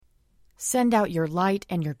Send out your light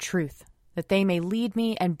and your truth, that they may lead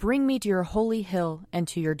me and bring me to your holy hill and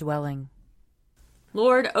to your dwelling.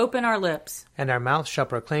 Lord, open our lips, and our mouth shall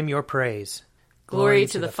proclaim your praise. Glory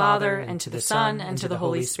to the Father, and to the Son, and to the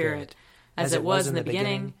Holy Spirit, as it was in the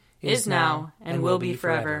beginning, is now, and will be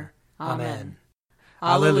forever. Amen.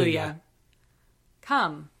 Alleluia.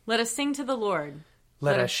 Come, let us sing to the Lord.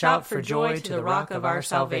 Let us shout for joy to the rock of our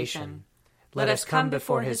salvation. Let us come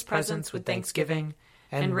before his presence with thanksgiving,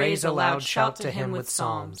 and raise a loud shout to him with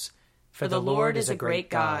psalms. For the Lord is a great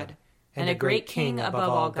God, and a great King above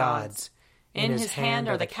all gods. In his hand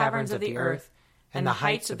are the caverns of the earth, and the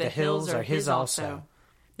heights of the hills are his also.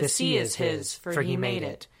 The sea is his, for he made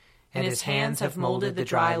it, and his hands have molded the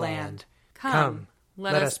dry land. Come,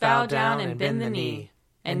 let us bow down and bend the knee,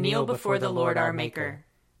 and kneel before the Lord our Maker.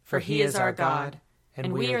 For he is our God,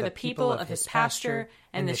 and we are the people of his pasture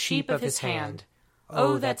and the sheep of his hand.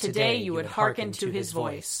 Oh, that today you would hearken to his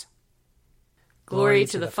voice. Glory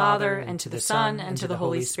to the Father, and to the Son, and to the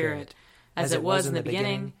Holy Spirit, as it was in the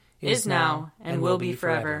beginning, is now, and will be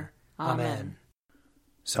forever. Amen.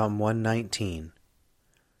 Psalm 119.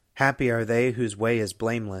 Happy are they whose way is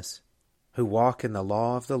blameless, who walk in the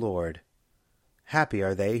law of the Lord. Happy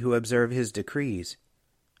are they who observe his decrees,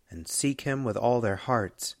 and seek him with all their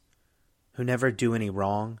hearts, who never do any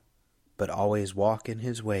wrong, but always walk in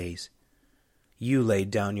his ways. You laid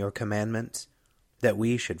down your commandments, that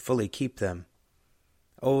we should fully keep them.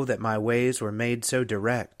 Oh, that my ways were made so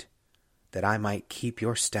direct, that I might keep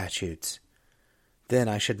your statutes. Then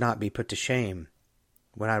I should not be put to shame,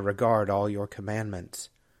 when I regard all your commandments.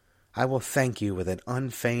 I will thank you with an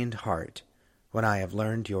unfeigned heart, when I have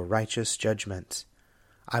learned your righteous judgments.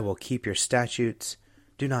 I will keep your statutes.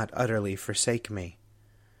 Do not utterly forsake me.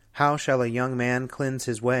 How shall a young man cleanse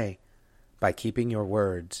his way? By keeping your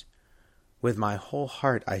words. With my whole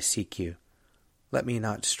heart I seek you. Let me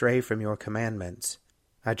not stray from your commandments.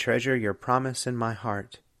 I treasure your promise in my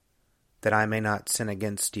heart, that I may not sin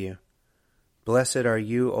against you. Blessed are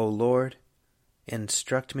you, O Lord.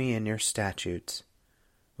 Instruct me in your statutes.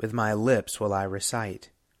 With my lips will I recite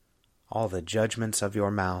all the judgments of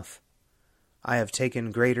your mouth. I have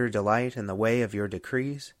taken greater delight in the way of your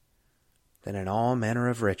decrees than in all manner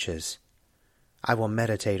of riches. I will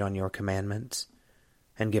meditate on your commandments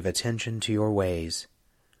and give attention to your ways.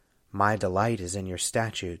 My delight is in your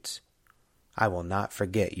statutes. I will not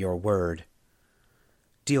forget your word.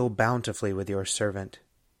 Deal bountifully with your servant,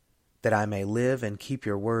 that I may live and keep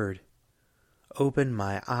your word. Open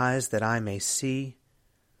my eyes that I may see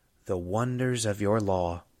the wonders of your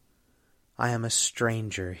law. I am a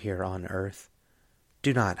stranger here on earth.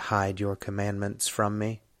 Do not hide your commandments from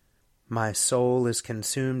me. My soul is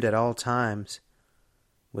consumed at all times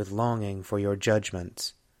with longing for your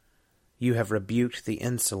judgments. You have rebuked the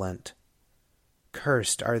insolent.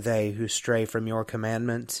 Cursed are they who stray from your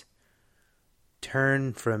commandments.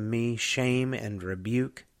 Turn from me shame and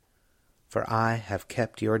rebuke, for I have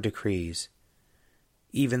kept your decrees.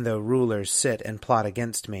 Even though rulers sit and plot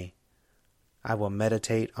against me, I will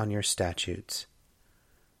meditate on your statutes.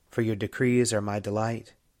 For your decrees are my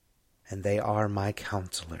delight, and they are my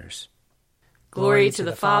counselors. Glory to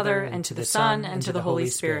the Father, and to the Son, and to the Holy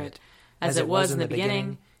Spirit, as it was in the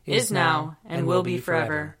beginning, is now, and will be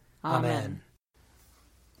forever. Amen.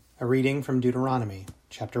 A reading from Deuteronomy,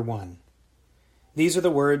 chapter 1. These are the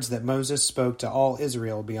words that Moses spoke to all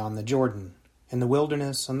Israel beyond the Jordan, in the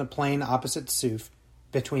wilderness on the plain opposite Suph,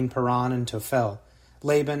 between Paran and Tophel,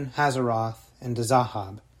 Laban, Hazeroth, and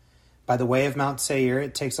Dizahab. By the way of Mount Seir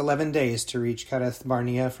it takes 11 days to reach Kadesh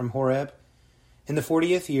Barnea from Horeb. In the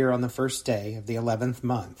 40th year, on the first day of the 11th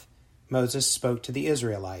month, Moses spoke to the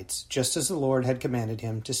Israelites, just as the Lord had commanded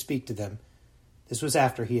him to speak to them. This was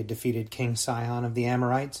after he had defeated King Sihon of the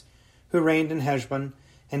Amorites, who reigned in Heshbon,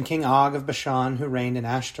 and King Og of Bashan, who reigned in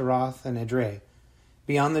Ashtaroth and Edrei,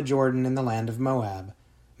 beyond the Jordan in the land of Moab.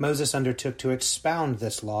 Moses undertook to expound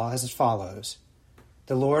this law as follows.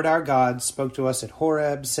 The Lord our God spoke to us at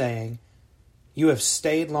Horeb, saying, You have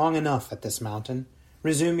stayed long enough at this mountain.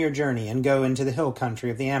 Resume your journey and go into the hill country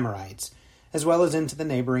of the Amorites, as well as into the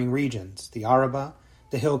neighboring regions, the Arabah,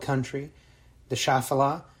 the hill country, the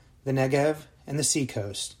Shaphelah, the Negev, and the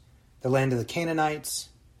seacoast, the land of the Canaanites,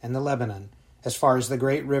 and the Lebanon, as far as the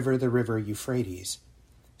great river, the river Euphrates.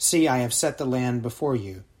 See, I have set the land before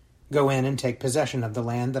you. Go in and take possession of the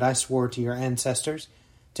land that I swore to your ancestors,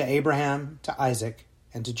 to Abraham, to Isaac,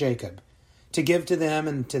 and to Jacob, to give to them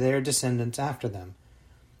and to their descendants after them.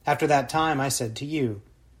 After that time I said to you,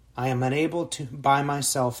 I am unable by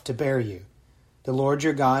myself to bear you. The Lord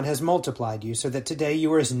your God has multiplied you, so that today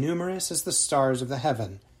you are as numerous as the stars of the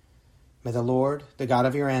heaven. May the Lord, the God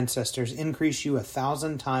of your ancestors, increase you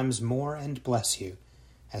 1,000 times more and bless you,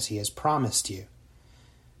 as he has promised you.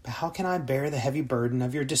 But how can I bear the heavy burden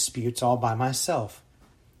of your disputes all by myself?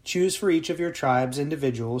 Choose for each of your tribes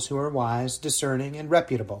individuals who are wise, discerning, and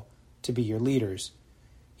reputable to be your leaders.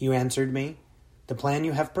 You answered me, the plan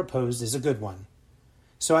you have proposed is a good one.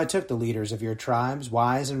 So I took the leaders of your tribes,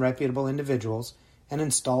 wise and reputable individuals, and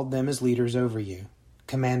installed them as leaders over you,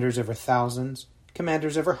 commanders over thousands,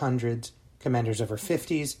 commanders over hundreds, commanders over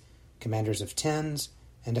 50s, commanders of 10s,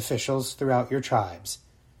 and officials throughout your tribes.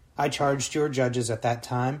 I charged your judges at that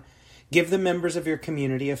time, give the members of your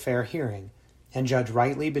community a fair hearing, and judge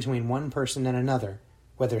rightly between one person and another,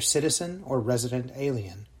 whether citizen or resident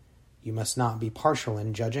alien. You must not be partial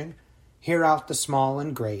in judging. Hear out the small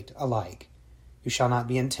and great alike. You shall not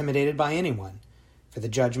be intimidated by anyone, for the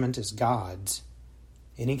judgment is God's.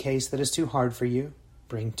 Any case that is too hard for you,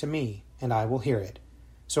 bring to me, and I will hear it.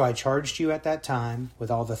 So I charged you at that time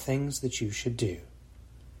with all the things that you should do.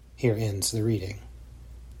 Here ends the reading.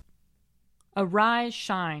 Arise,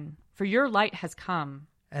 shine, for your light has come,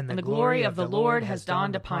 and the glory of the Lord has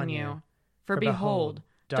dawned upon you. For behold,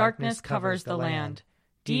 darkness covers the land,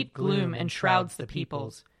 deep gloom enshrouds the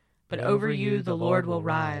peoples. But over you the Lord will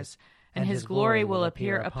rise, and his glory will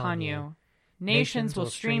appear upon you. Nations will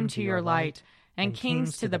stream to your light, and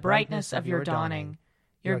kings to the brightness of your dawning.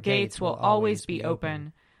 Your gates will always be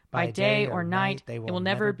open. By day or night they will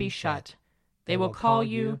never be shut. They will call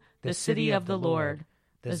you the city of the Lord,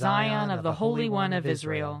 the Zion of the Holy One of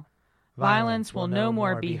Israel. Violence will no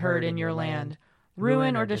more be heard in your land,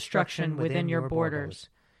 ruin or destruction within your borders.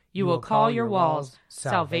 You will call your walls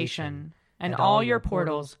salvation, and all your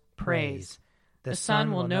portals praise. The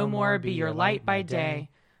sun will no more be your light by day.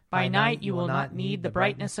 By night you will not need the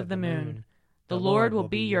brightness of the moon. The Lord will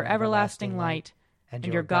be your everlasting light, and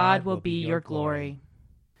your God will be your glory.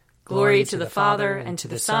 Glory to the Father, and to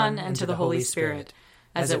the Son, and to the Holy Spirit,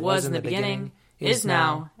 as it was in the beginning, is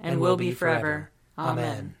now, and will be forever.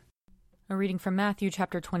 Amen. A reading from Matthew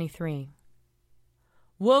chapter 23.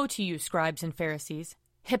 Woe to you, scribes and Pharisees,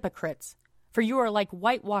 hypocrites! For you are like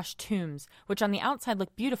whitewashed tombs, which on the outside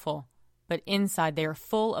look beautiful, but inside they are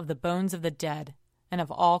full of the bones of the dead, and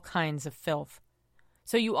of all kinds of filth.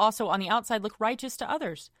 So you also on the outside look righteous to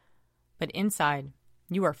others, but inside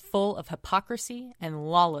you are full of hypocrisy and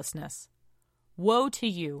lawlessness. Woe to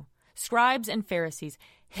you, scribes and Pharisees,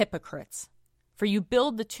 hypocrites! For you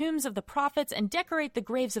build the tombs of the prophets and decorate the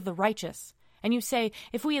graves of the righteous. And you say,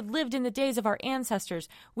 if we had lived in the days of our ancestors,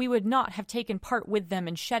 we would not have taken part with them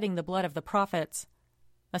in shedding the blood of the prophets.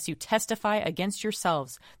 Thus you testify against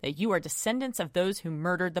yourselves that you are descendants of those who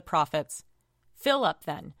murdered the prophets. Fill up,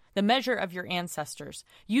 then, the measure of your ancestors.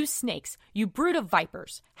 You snakes, you brood of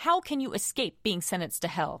vipers, how can you escape being sentenced to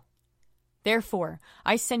hell? Therefore,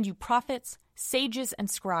 I send you prophets, sages, and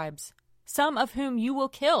scribes, some of whom you will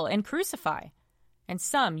kill and crucify, and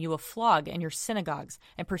some you will flog in your synagogues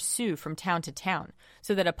and pursue from town to town,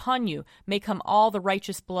 so that upon you may come all the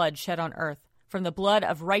righteous blood shed on earth, from the blood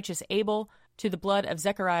of righteous Abel to the blood of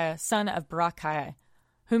Zechariah, son of Berechiah,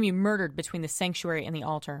 whom you murdered between the sanctuary and the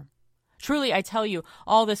altar. Truly, I tell you,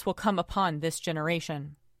 all this will come upon this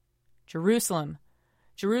generation. Jerusalem,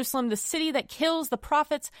 Jerusalem, the city that kills the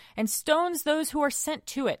prophets and stones those who are sent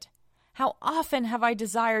to it. How often have I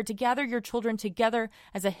desired to gather your children together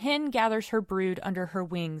as a hen gathers her brood under her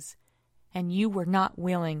wings, and you were not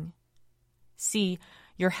willing. See,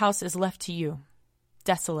 your house is left to you,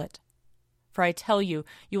 desolate. For I tell you,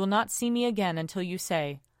 you will not see me again until you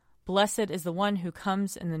say, Blessed is the one who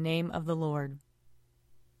comes in the name of the Lord.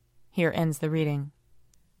 Here ends the reading.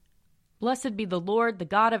 Blessed be the Lord, the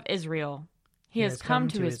God of Israel. He has come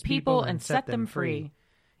to his people and set them free.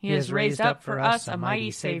 He has raised up for us a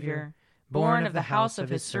mighty Savior, born of the house of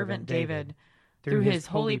his servant David. Through his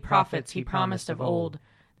holy prophets he promised of old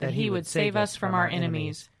that he would save us from our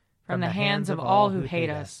enemies, from the hands of all who hate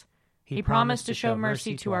us. He promised to show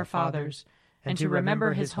mercy to our fathers, and to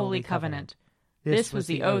remember his holy covenant. This was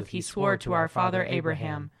the oath he swore to our father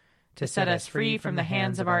Abraham, to set us free from the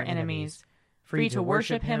hands of our enemies, free to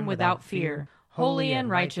worship him without fear, holy and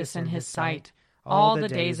righteous in his sight, all the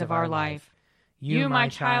days of our life. You, my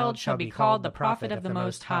child, shall be called the prophet of the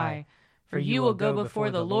Most High, for you will go before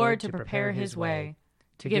the Lord to prepare his way,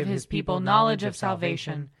 to give his people knowledge of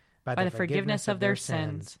salvation, by the forgiveness of their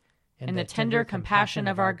sins. In the tender compassion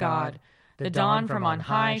of our God, the dawn from on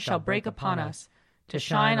high shall break upon us, to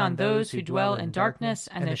shine on those who dwell in darkness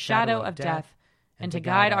and the shadow of death, and to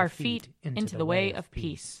guide our feet into the way of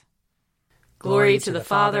peace. Glory to the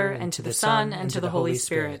Father, and to the Son, and to the Holy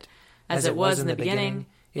Spirit, as it was in the beginning,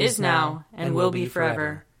 is now, and will be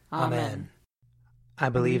forever. Amen. I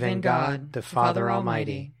believe in God, the Father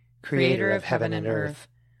Almighty, creator of heaven and earth.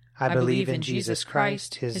 I believe in Jesus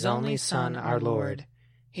Christ, his only Son, our Lord.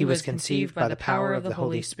 He was conceived by the power of the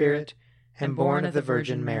Holy Spirit and born of the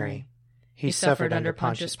Virgin Mary. He suffered under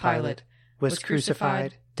Pontius Pilate, was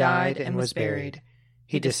crucified, died, and was buried.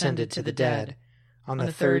 He descended to the dead. On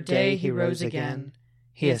the third day he rose again.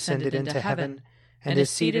 He ascended into heaven and is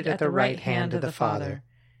seated at the right hand of the Father.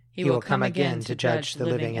 He will come again to judge the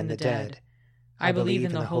living and the dead. I believe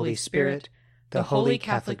in the Holy Spirit, the Holy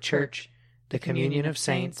Catholic Church, the communion of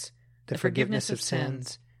saints, the forgiveness of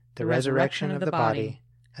sins, the resurrection of the body,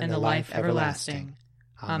 and the life everlasting.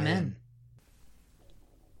 Amen.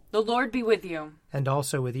 The Lord be with you. And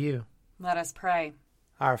also with you. Let us pray.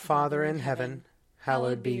 Our Father in heaven,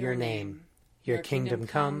 hallowed be your name. Your kingdom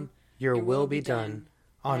come, your will be done,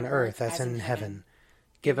 on earth as in heaven.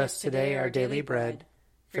 Give us today our daily bread.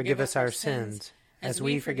 Forgive us our sins, as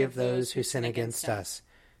we forgive those who sin against us.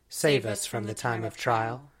 Save us from the time of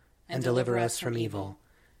trial, and deliver us from evil.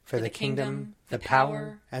 For the kingdom, the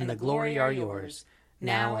power, and the glory are yours,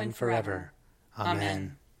 now and forever.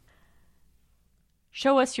 Amen.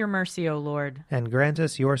 Show us your mercy, O Lord. And grant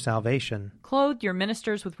us your salvation. Clothe your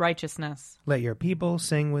ministers with righteousness. Let your people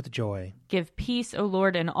sing with joy. Give peace, O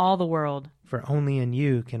Lord, in all the world. For only in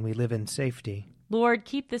you can we live in safety. Lord,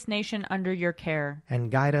 keep this nation under your care.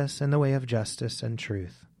 And guide us in the way of justice and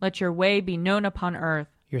truth. Let your way be known upon earth.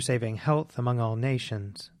 Your saving health among all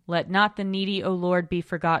nations. Let not the needy, O Lord, be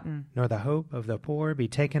forgotten. Nor the hope of the poor be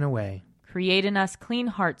taken away. Create in us clean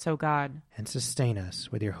hearts, O God. And sustain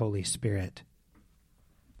us with your Holy Spirit.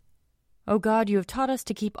 O God, you have taught us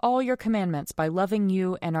to keep all your commandments by loving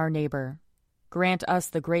you and our neighbor. Grant us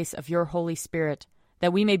the grace of your Holy Spirit,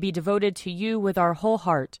 that we may be devoted to you with our whole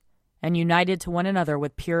heart, and united to one another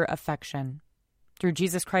with pure affection. Through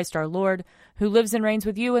Jesus Christ our Lord, who lives and reigns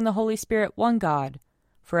with you in the Holy Spirit, one God,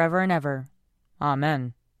 forever and ever.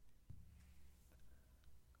 Amen.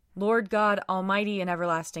 Lord God, almighty and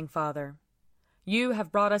everlasting Father, you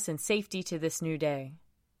have brought us in safety to this new day.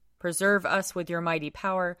 Preserve us with your mighty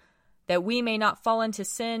power, that we may not fall into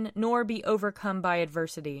sin nor be overcome by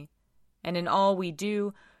adversity, and in all we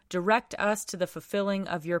do, direct us to the fulfilling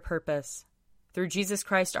of your purpose. Through Jesus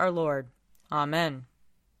Christ our Lord. Amen.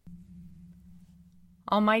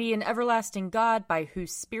 Almighty and everlasting God, by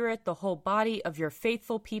whose Spirit the whole body of your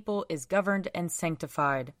faithful people is governed and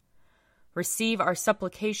sanctified, receive our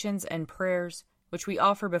supplications and prayers, which we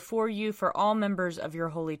offer before you for all members of your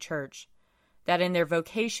holy church, that in their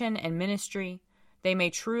vocation and ministry they may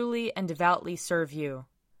truly and devoutly serve you.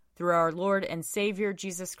 Through our Lord and Savior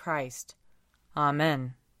Jesus Christ.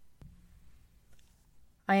 Amen.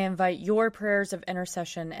 I invite your prayers of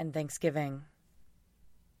intercession and thanksgiving.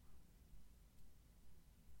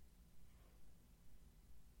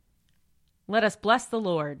 Let us bless the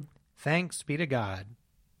Lord. Thanks be to God.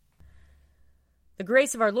 The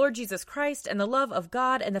grace of our Lord Jesus Christ and the love of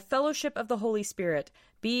God and the fellowship of the Holy Spirit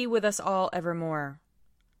be with us all evermore.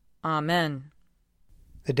 Amen.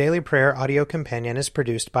 The Daily Prayer audio companion is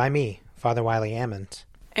produced by me, Father Wiley Ammons.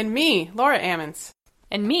 And me, Laura Ammons.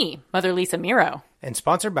 And me, Mother Lisa Miro. And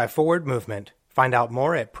sponsored by Forward Movement. Find out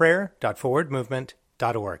more at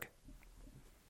prayer.forwardmovement.org.